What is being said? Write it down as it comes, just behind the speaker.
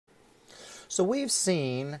So we've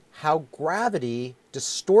seen how gravity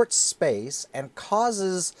distorts space and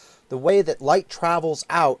causes the way that light travels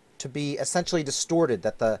out to be essentially distorted,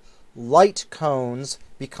 that the light cones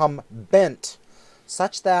become bent,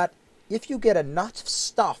 such that if you get enough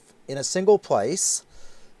stuff in a single place,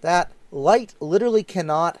 that light literally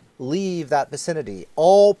cannot leave that vicinity.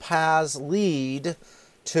 All paths lead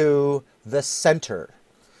to the center.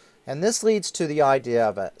 And this leads to the idea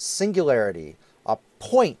of a singularity, a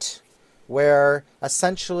point where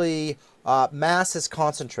essentially mass is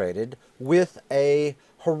concentrated with a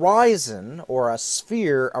horizon or a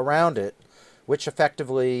sphere around it, which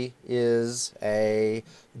effectively is a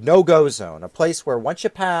no-go zone, a place where once you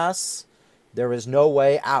pass, there is no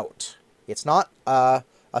way out. It's not a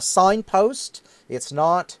signpost, it's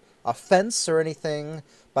not a fence or anything,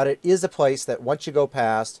 but it is a place that once you go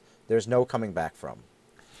past, there's no coming back from.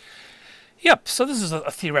 Yep, so this is a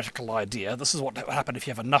theoretical idea. This is what will happen if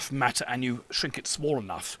you have enough matter and you shrink it small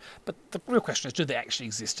enough. But the real question is, do they actually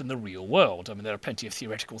exist in the real world? I mean, there are plenty of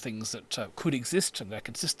theoretical things that could exist and they're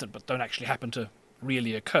consistent but don't actually happen to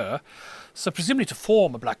really occur. So presumably to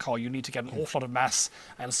form a black hole, you need to get an awful lot of mass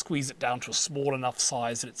and squeeze it down to a small enough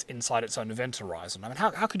size that it's inside its own event horizon. I mean,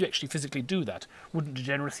 how could you actually physically do that? Wouldn't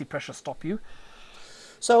degeneracy pressure stop you?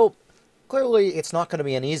 So clearly, it's not going to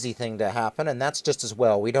be an easy thing to happen, and that's just as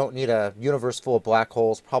well. We don't need a universe full of black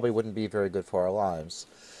holes. Probably wouldn't be very good for our lives.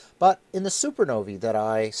 But in the supernovae that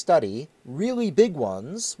I study, really big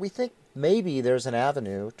ones, we think maybe there's an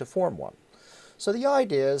avenue to form one. So the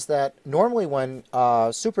idea is that normally when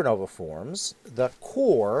supernova forms, the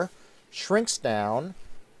core shrinks down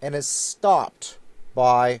and is stopped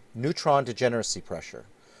by neutron degeneracy pressure.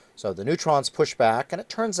 So the neutrons push back, and it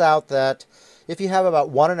turns out that if you have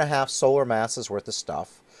about 1.5 solar masses worth of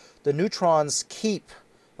stuff, the neutrons keep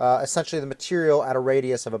essentially the material at a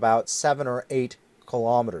radius of about 7 or 8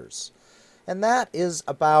 kilometers. And that is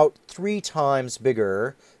about 3 times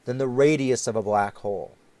bigger than the radius of a black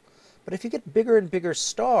hole. But if you get bigger and bigger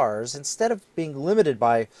stars, instead of being limited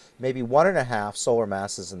by maybe 1.5 solar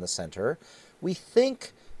masses in the center, we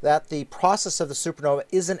think that the process of the supernova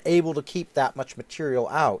isn't able to keep that much material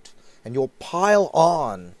out. And you'll pile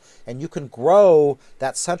on, and you can grow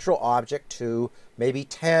that central object to maybe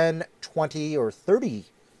 10, 20, or 30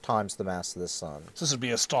 times the mass of the Sun. So this would be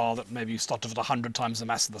a star that maybe started with 100 times the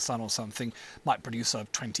mass of the Sun or something, might produce a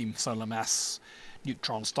 20 solar mass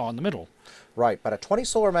neutron star in the middle. Right, but a 20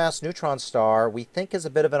 solar mass neutron star we think is a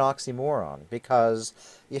bit of an oxymoron, because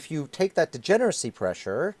if you take that degeneracy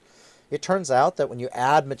pressure, it turns out that when you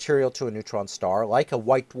add material to a neutron star, like a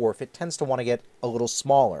white dwarf, it tends to want to get a little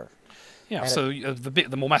smaller. Yeah, so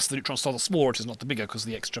the more mass of the neutron star, the smaller it is, not the bigger, because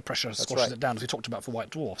the extra pressure squashes it down, as we talked about for white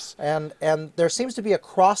dwarfs. And there seems to be a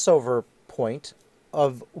crossover point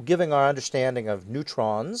of giving our understanding of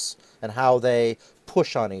neutrons and how they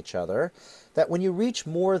push on each other, that when you reach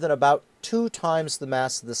more than about 2 times the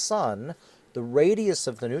mass of the Sun, the radius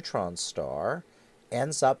of the neutron star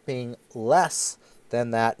ends up being less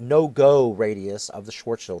than that no-go radius of the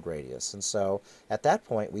Schwarzschild radius. And so at that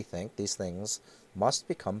point, we think these things must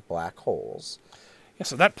become black holes.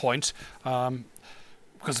 Yes, at that point,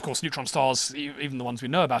 because of course neutron stars, even the ones we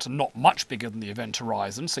know about, are not much bigger than the event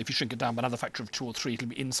horizon, so if you shrink it down by another factor of 2 or 3, it'll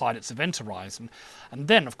be inside its event horizon. And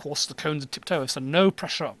then, of course, the cones are tipped over, so no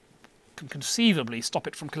pressure can conceivably stop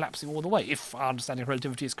it from collapsing all the way, if our understanding of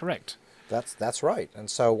relativity is correct. That's right. And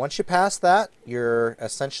so once you pass that, you're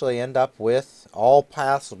essentially end up with all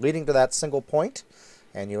paths leading to that single point,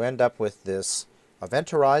 and you end up with this event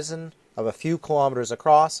horizon of a few kilometers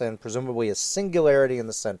across, and presumably a singularity in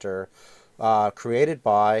the center, created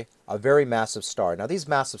by a very massive star. Now, these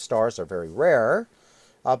massive stars are very rare,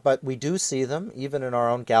 but we do see them even in our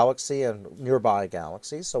own galaxy and nearby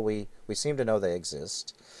galaxies, so we seem to know they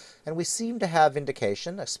exist. And we seem to have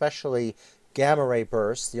indication, especially gamma ray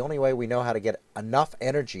bursts. The only way we know how to get enough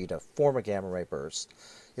energy to form a gamma ray burst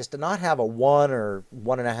is to not have a 1 or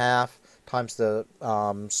 1.5 times the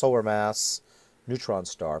solar mass neutron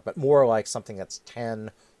star, but more like something that's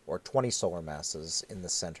 10 or 20 solar masses in the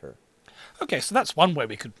center. Okay, so that's one way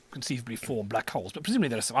we could conceivably form black holes, but presumably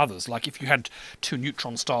there are some others, like if you had 2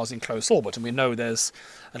 neutron stars in close orbit, and we know there's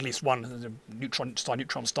at least one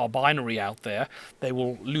neutron star binary out there, they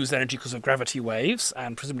will lose energy because of gravity waves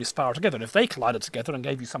and presumably spiral together. And if they collided together and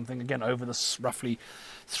gave you something again over this roughly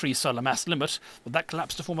 3 solar mass limit, would that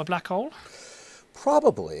collapse to form a black hole?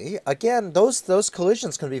 Probably. Again, those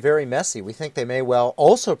collisions can be very messy. We think they may well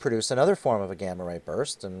also produce another form of a gamma ray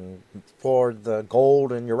burst, and for the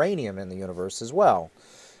gold and uranium in the universe as well.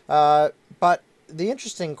 But the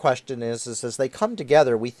interesting question is as they come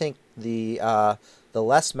together, we think the the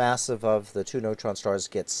less massive of the two neutron stars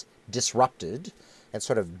gets disrupted and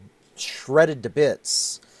sort of shredded to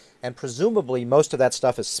bits. And presumably most of that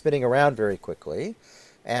stuff is spinning around very quickly.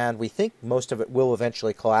 And we think most of it will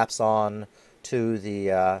eventually collapse on to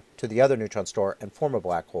the other neutron star and form a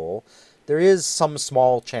black hole. There is some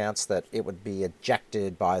small chance that it would be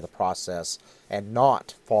ejected by the process and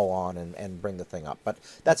not fall on and bring the thing up. But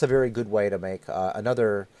that's a very good way to make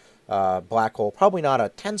another black hole, probably not a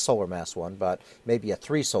 10 solar mass one, but maybe a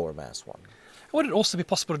 3 solar mass one. Would it also be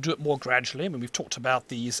possible to do it more gradually? I mean, we've talked about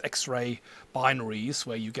these X-ray binaries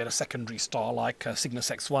where you get a secondary star like Cygnus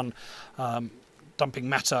X1 dumping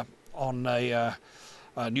matter on a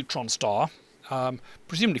neutron star.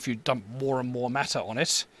 Presumably if you dump more and more matter on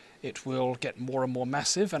it, it will get more and more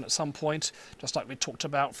massive, and at some point, just like we talked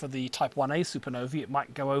about for the Type 1a supernovae, it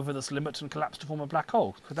might go over this limit and collapse to form a black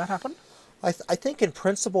hole. Could that happen? I think in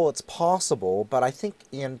principle it's possible, but I think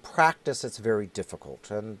in practice it's very difficult.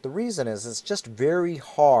 And the reason is it's just very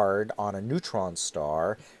hard on a neutron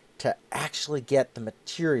star to actually get the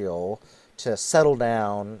material to settle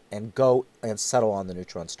down and go and settle on the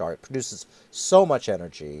neutron star. It produces so much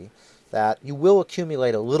energy that you will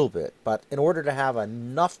accumulate a little bit, but in order to have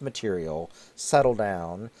enough material settle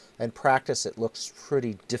down, in practice it looks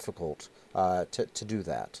pretty difficult to do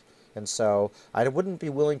that. And so I wouldn't be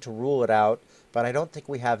willing to rule it out, but I don't think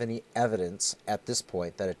we have any evidence at this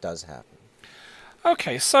point that it does happen.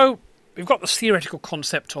 Okay, so we've got this theoretical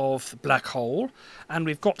concept of the black hole, and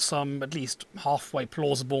we've got some at least halfway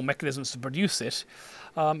plausible mechanisms to produce it,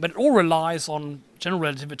 but it all relies on general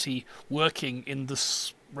relativity working in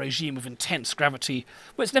this regime of intense gravity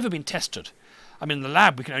where it's never been tested. I mean, in the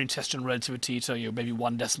lab we can only test general relativity to maybe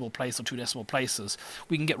 1 decimal place or 2 decimal places.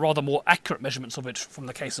 We can get rather more accurate measurements of it from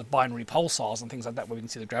the case of binary pulsars and things like that, where we can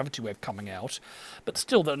see the gravity wave coming out. But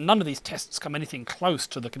still, none of these tests come anything close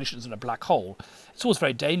to the conditions in a black hole. It's always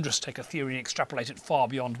very dangerous to take a theory and extrapolate it far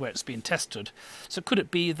beyond where it's been tested. So could it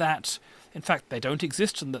be that, in fact, they don't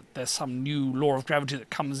exist and that there's some new law of gravity that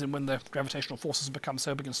comes in when the gravitational forces become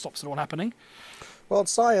so big and stops it all happening? Well, in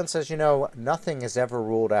science, as you know, nothing is ever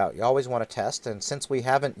ruled out. You always want to test, and since we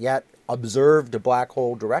haven't yet observed a black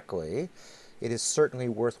hole directly, it is certainly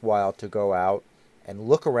worthwhile to go out and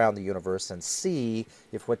look around the universe and see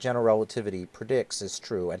if what general relativity predicts is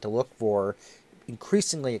true, and to look for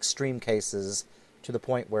increasingly extreme cases to the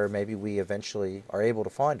point where maybe we eventually are able to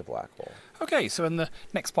find a black hole. Okay, so in the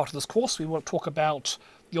next part of this course we will talk about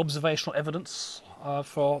the observational evidence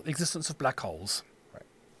for the existence of black holes.